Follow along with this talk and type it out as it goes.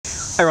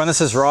Hi everyone,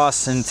 this is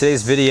Ross. In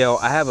today's video,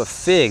 I have a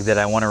fig that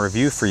I want to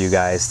review for you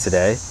guys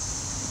today.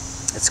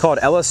 It's called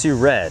LSU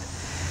Red.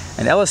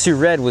 And LSU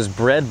Red was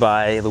bred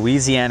by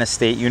Louisiana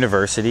State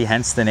University,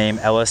 hence the name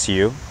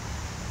LSU.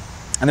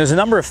 And there's a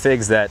number of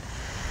figs that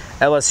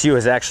LSU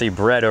has actually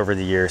bred over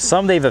the years.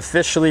 Some they've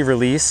officially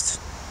released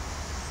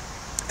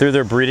through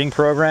their breeding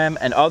program,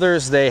 and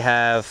others they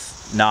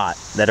have not,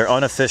 that are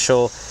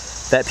unofficial,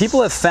 that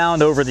people have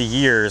found over the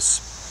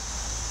years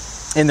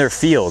in their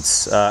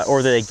fields,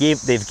 or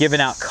they've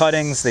given out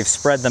cuttings, they've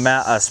spread them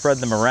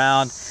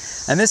around.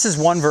 And this is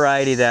one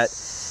variety that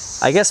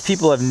I guess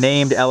people have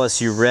named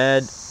LSU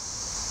Red.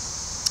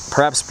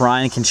 Perhaps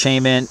Brian can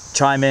chime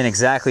in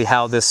exactly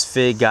how this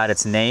fig got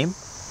its name.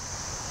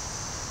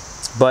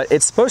 But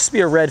it's supposed to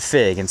be a red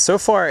fig, and so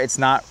far it's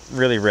not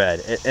really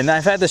red. And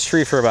I've had this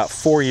tree for about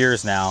 4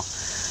 years now,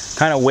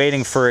 kind of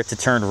waiting for it to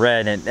turn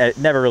red, and it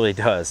never really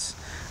does.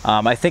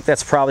 I think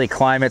that's probably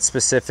climate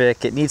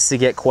specific. It needs to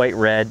get quite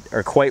red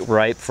or quite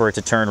ripe for it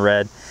to turn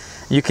red.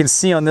 You can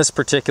see on this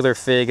particular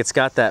fig, it's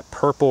got that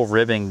purple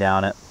ribbing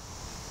down it,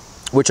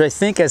 which I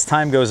think as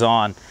time goes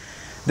on,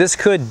 this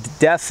could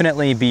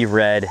definitely be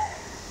red,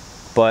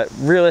 but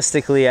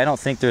realistically, I don't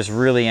think there's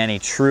really any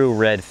true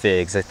red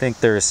figs. I think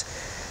there's,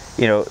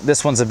 you know,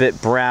 this one's a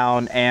bit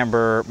brown,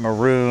 amber,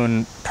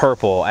 maroon,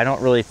 purple. I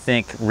don't really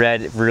think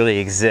red really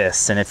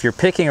exists. And if you're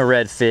picking a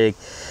red fig,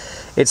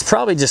 it's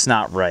probably just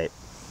not ripe.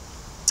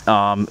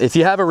 If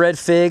you have a red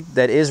fig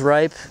that is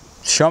ripe,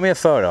 show me a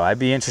photo. I'd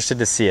be interested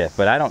to see it,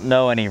 but I don't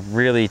know any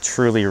really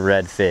truly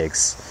red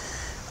figs.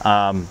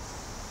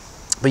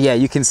 But yeah,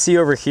 you can see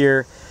over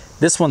here,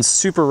 this one's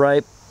super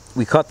ripe.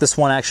 We cut this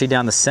one actually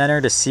down the center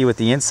to see what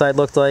the inside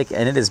looked like,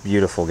 and it is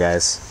beautiful,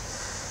 guys.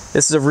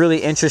 This is a really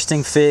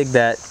interesting fig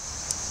that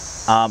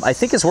I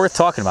think is worth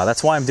talking about.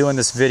 That's why I'm doing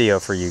this video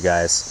for you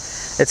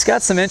guys. It's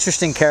got some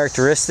interesting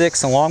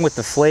characteristics along with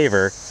the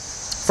flavor.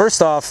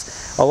 First off,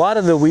 a lot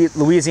of the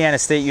Louisiana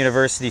State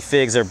University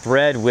figs are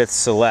bred with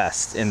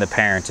Celeste in the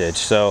parentage.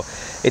 So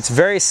it's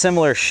very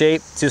similar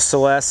shape to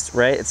Celeste,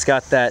 right? It's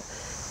got that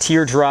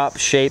teardrop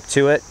shape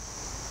to it,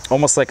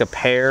 almost like a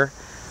pear.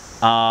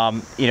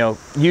 You know,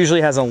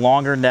 usually has a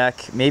longer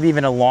neck, maybe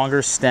even a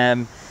longer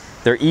stem.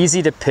 They're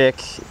easy to pick.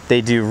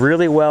 They do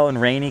really well in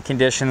rainy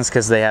conditions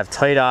because they have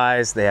tight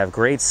eyes. They have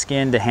great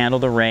skin to handle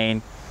the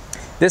rain.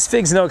 This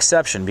fig's no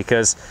exception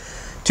because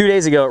 2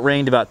 days ago, it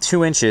rained about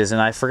 2 inches, and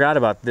I forgot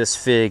about this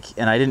fig,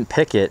 and I didn't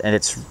pick it, and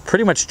it's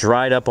pretty much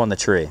dried up on the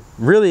tree.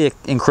 Really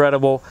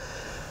incredible.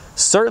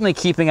 Certainly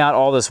keeping out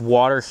all this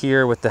water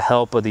here with the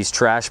help of these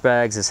trash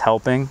bags is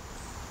helping.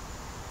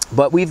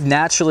 But we've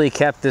naturally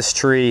kept this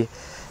tree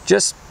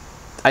just,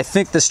 I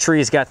think this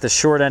tree's got the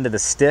short end of the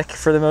stick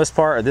for the most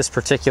part, or this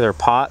particular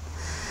pot,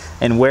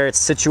 and where it's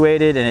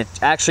situated, and it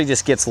actually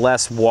just gets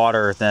less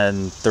water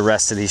than the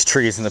rest of these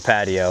trees in the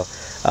patio.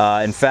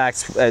 In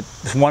fact, at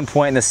one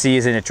point in the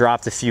season, it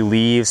dropped a few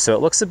leaves, so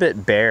it looks a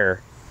bit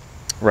bare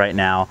right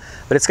now,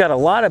 but it's got a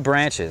lot of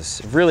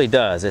branches. It really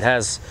does. It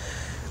has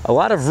a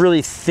lot of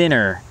really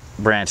thinner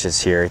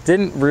branches here. It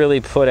didn't really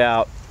put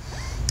out,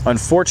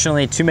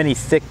 unfortunately, too many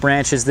thick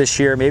branches this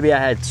year. Maybe I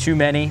had too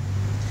many.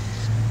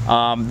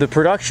 The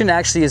production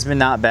actually has been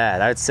not bad.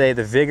 I'd say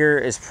the vigor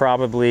is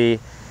probably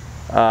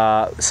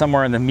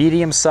somewhere on the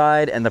medium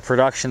side, and the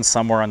production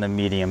somewhere on the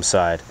medium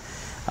side.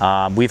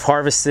 We've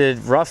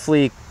harvested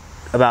roughly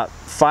about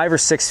 5 or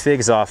 6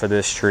 figs off of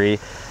this tree.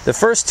 The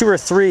first 2 or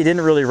 3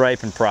 didn't really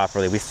ripen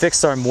properly. We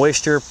fixed our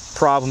moisture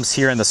problems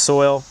here in the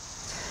soil,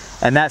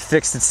 and that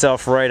fixed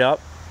itself right up.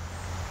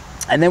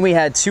 And then we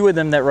had 2 of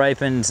them that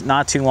ripened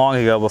not too long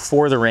ago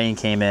before the rain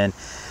came in,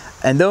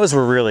 and those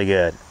were really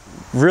good.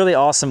 Really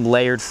awesome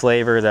layered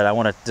flavor that I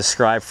want to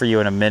describe for you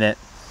in a minute.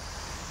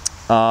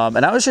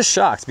 And I was just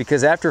shocked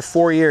because after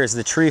 4 years,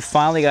 the tree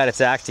finally got its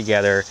act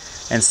together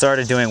and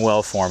started doing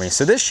well for me.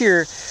 So this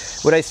year,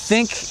 what I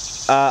think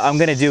I'm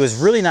going to do is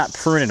really not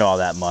prune it all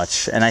that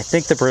much. And I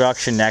think the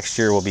production next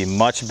year will be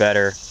much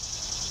better.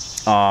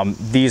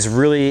 These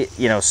really,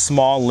 you know,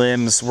 small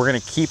limbs, we're going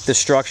to keep the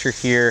structure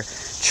here,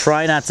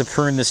 try not to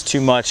prune this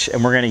too much,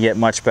 and we're going to get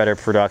much better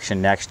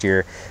production next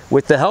year.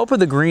 With the help of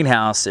the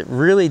greenhouse, it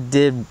really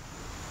did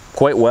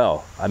quite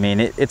well. I mean,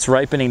 it's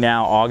ripening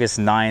now August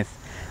 9th.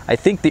 I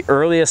think the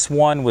earliest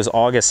one was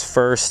August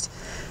 1st.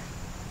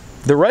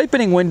 The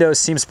ripening window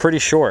seems pretty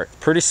short,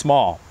 pretty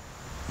small,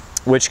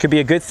 which could be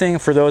a good thing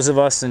for those of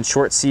us in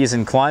short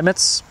season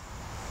climates.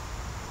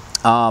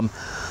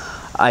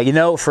 I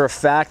know for a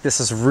fact this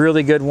is a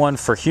really good one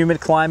for humid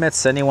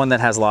climates, anyone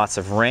that has lots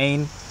of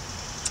rain.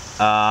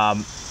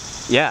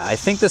 Yeah, I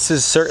think this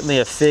is certainly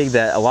a fig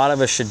that a lot of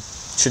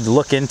us should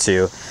look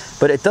into,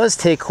 but it does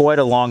take quite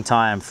a long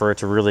time for it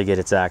to really get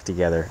its act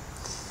together.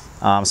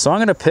 So I'm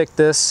going to pick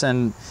this,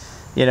 and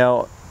you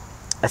know,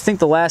 I think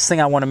the last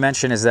thing I want to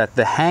mention is that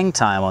the hang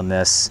time on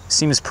this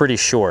seems pretty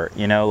short.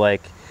 You know,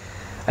 like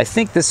I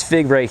think this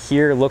fig right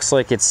here looks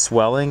like it's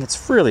swelling.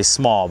 It's really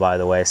small, by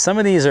the way. Some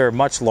of these are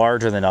much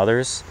larger than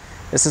others.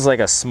 This is like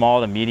a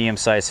small to medium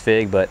sized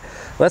fig, but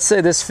let's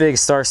say this fig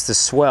starts to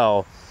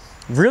swell.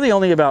 really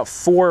only about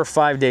 4 or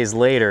 5 days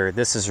later,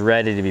 this is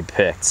ready to be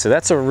picked. So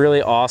that's a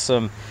really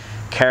awesome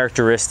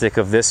characteristic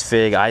of this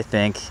fig, I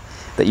think,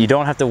 that you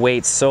don't have to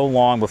wait so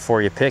long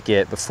before you pick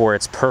it before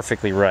it's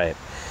perfectly ripe.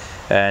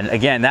 And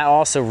again, that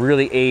also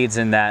really aids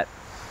in that,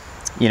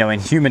 you know, in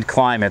humid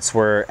climates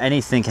where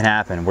anything can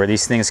happen, where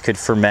these things could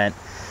ferment,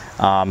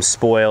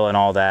 spoil and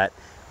all that.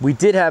 We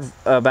did have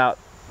about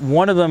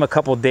one of them a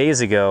couple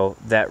days ago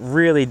that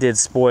really did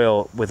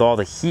spoil with all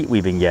the heat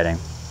we've been getting.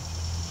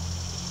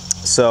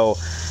 So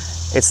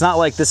it's not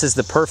like this is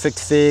the perfect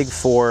fig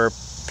for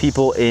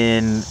people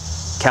in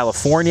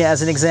California,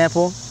 as an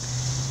example,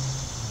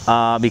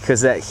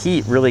 because that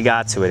heat really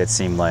got to it, it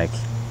seemed like.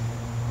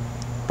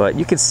 But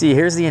you can see,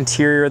 here's the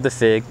interior of the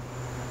fig.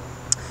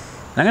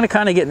 And I'm going to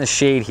kind of get in the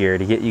shade here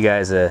to get you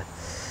guys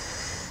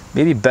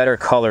maybe better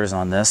colors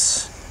on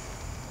this.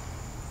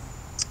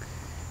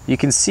 You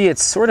can see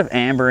it's sort of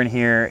amber in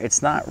here.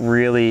 It's not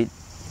really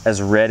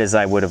as red as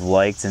I would have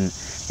liked, and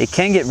it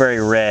can get very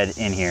red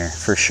in here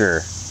for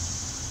sure,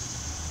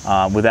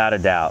 without a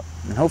doubt.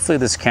 And hopefully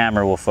this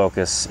camera will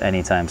focus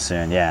anytime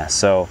soon. Yeah,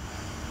 so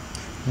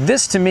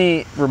this to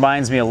me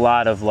reminds me a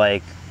lot of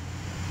like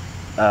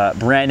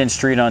Brandon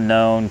Street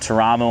Unknown,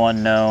 Teramo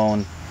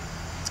Unknown.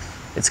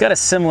 It's got a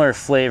similar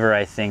flavor,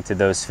 I think, to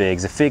those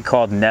figs. A fig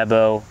called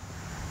Nebo,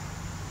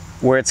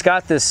 where it's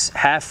got this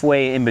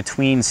halfway in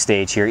between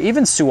stage here,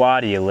 even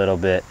Suwadi a little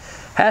bit,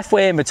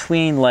 halfway in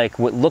between like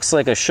what looks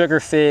like a sugar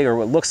fig or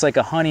what looks like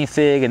a honey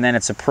fig, and then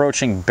it's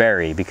approaching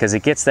berry because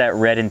it gets that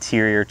red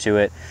interior to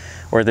it,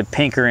 or the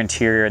pinker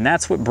interior, and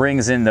that's what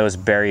brings in those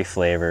berry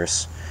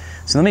flavors.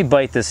 So let me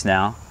bite this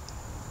now.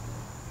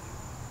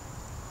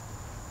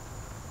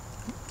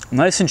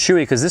 Nice and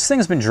chewy, because this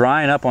thing's been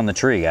drying up on the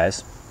tree,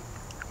 guys.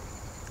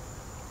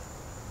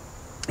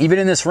 Even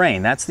in this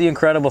rain. That's the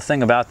incredible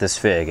thing about this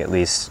fig, at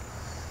least,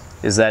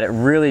 is that it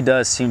really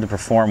does seem to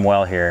perform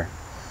well here.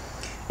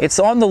 It's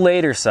on the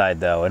later side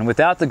though, and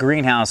without the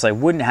greenhouse I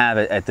wouldn't have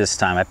it at this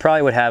time. I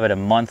probably would have it a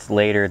month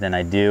later than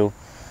I do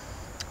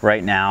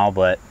right now,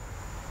 but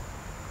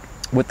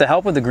with the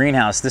help of the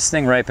greenhouse, this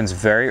thing ripens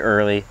very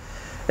early.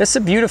 It's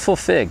a beautiful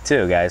fig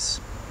too, guys.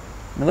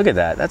 I mean, look at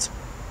that. That's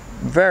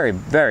very,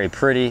 very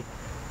pretty,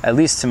 at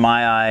least to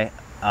my eye.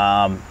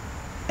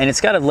 And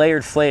it's got a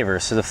layered flavor,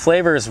 so the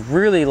flavor is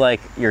really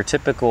like your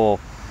typical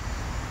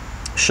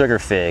sugar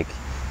fig.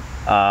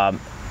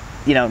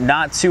 You know,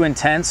 not too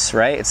intense,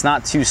 right? It's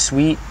not too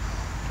sweet.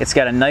 It's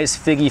got a nice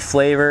figgy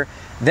flavor.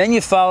 Then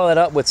you follow it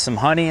up with some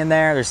honey in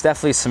there. There's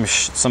definitely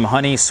some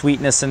honey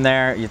sweetness in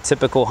there, your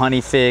typical honey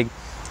fig,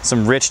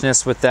 some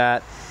richness with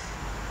that.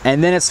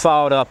 And then it's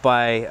followed up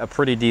by a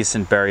pretty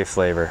decent berry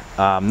flavor.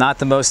 Not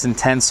the most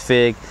intense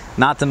fig,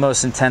 not the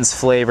most intense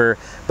flavor,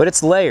 but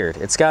it's layered.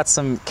 It's got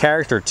some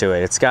character to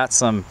it. It's got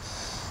some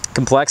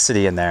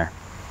complexity in there.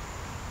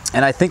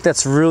 And I think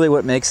that's really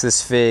what makes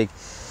this fig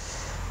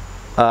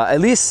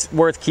at least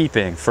worth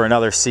keeping for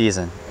another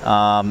season.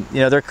 You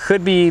know, there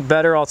could be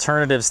better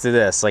alternatives to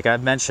this. Like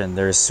I've mentioned,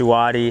 there's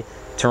Suwadi,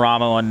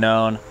 Teramo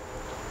Unknown.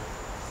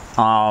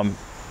 I'm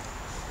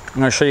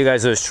gonna show you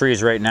guys those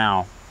trees right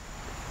now.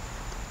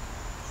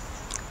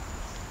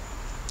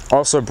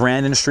 Also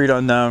Brandon Street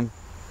Unknown,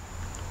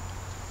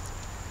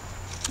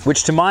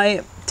 which to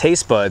my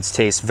taste buds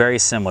taste very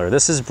similar.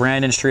 This is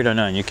Brandon Street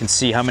Unknown. You can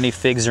see how many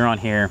figs are on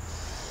here.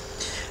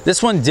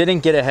 This one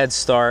didn't get a head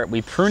start.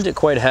 We pruned it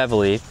quite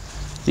heavily.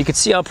 You can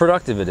see how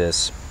productive it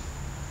is.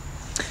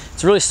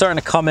 It's really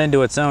starting to come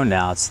into its own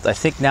now. I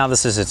think now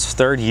this is its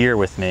 3rd year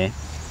with me.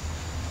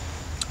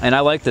 And I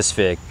like this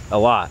fig a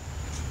lot.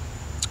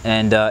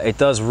 And it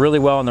does really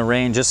well in the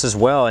rain just as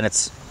well. And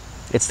it's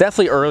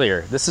definitely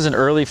earlier. This is an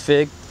early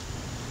fig,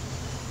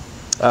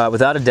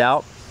 without a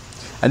doubt.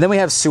 And then we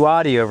have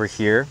Suwadi over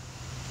here,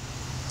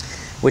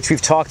 which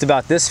we've talked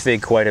about this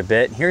fig quite a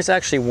bit. Here's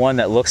actually one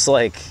that looks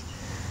like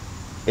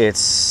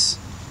it's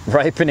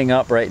ripening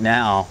up right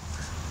now,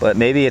 but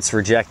maybe it's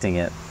rejecting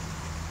it.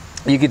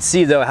 You can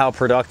see though how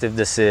productive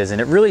this is,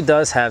 and it really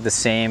does have the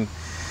same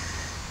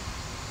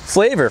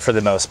flavor for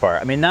the most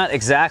part. I mean, not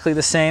exactly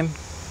the same,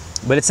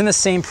 but it's in the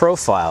same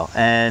profile.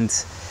 And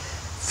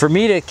for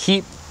me to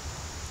keep,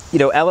 you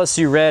know,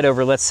 LSU Red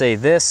over, let's say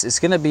this, it's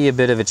gonna be a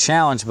bit of a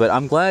challenge, but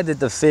I'm glad that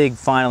the fig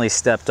finally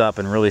stepped up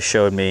and really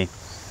showed me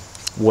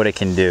what it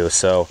can do.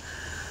 So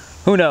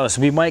who knows,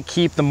 we might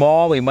keep them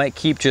all, we might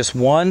keep just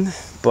one,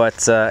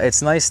 but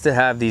it's nice to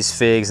have these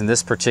figs in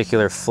this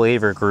particular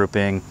flavor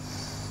grouping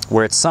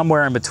where it's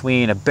somewhere in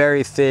between a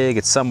berry fig,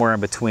 it's somewhere in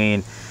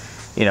between,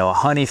 you know, a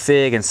honey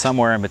fig, and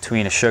somewhere in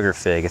between a sugar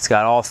fig. It's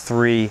got all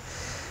three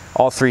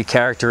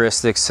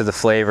characteristics to the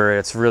flavor.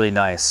 It's really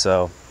nice.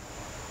 So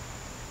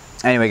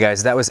anyway,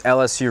 guys, that was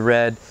LSU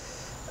Red.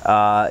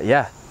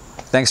 Yeah,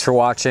 thanks for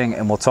watching,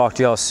 and we'll talk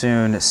to y'all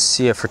soon.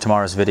 See you for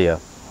tomorrow's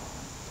video.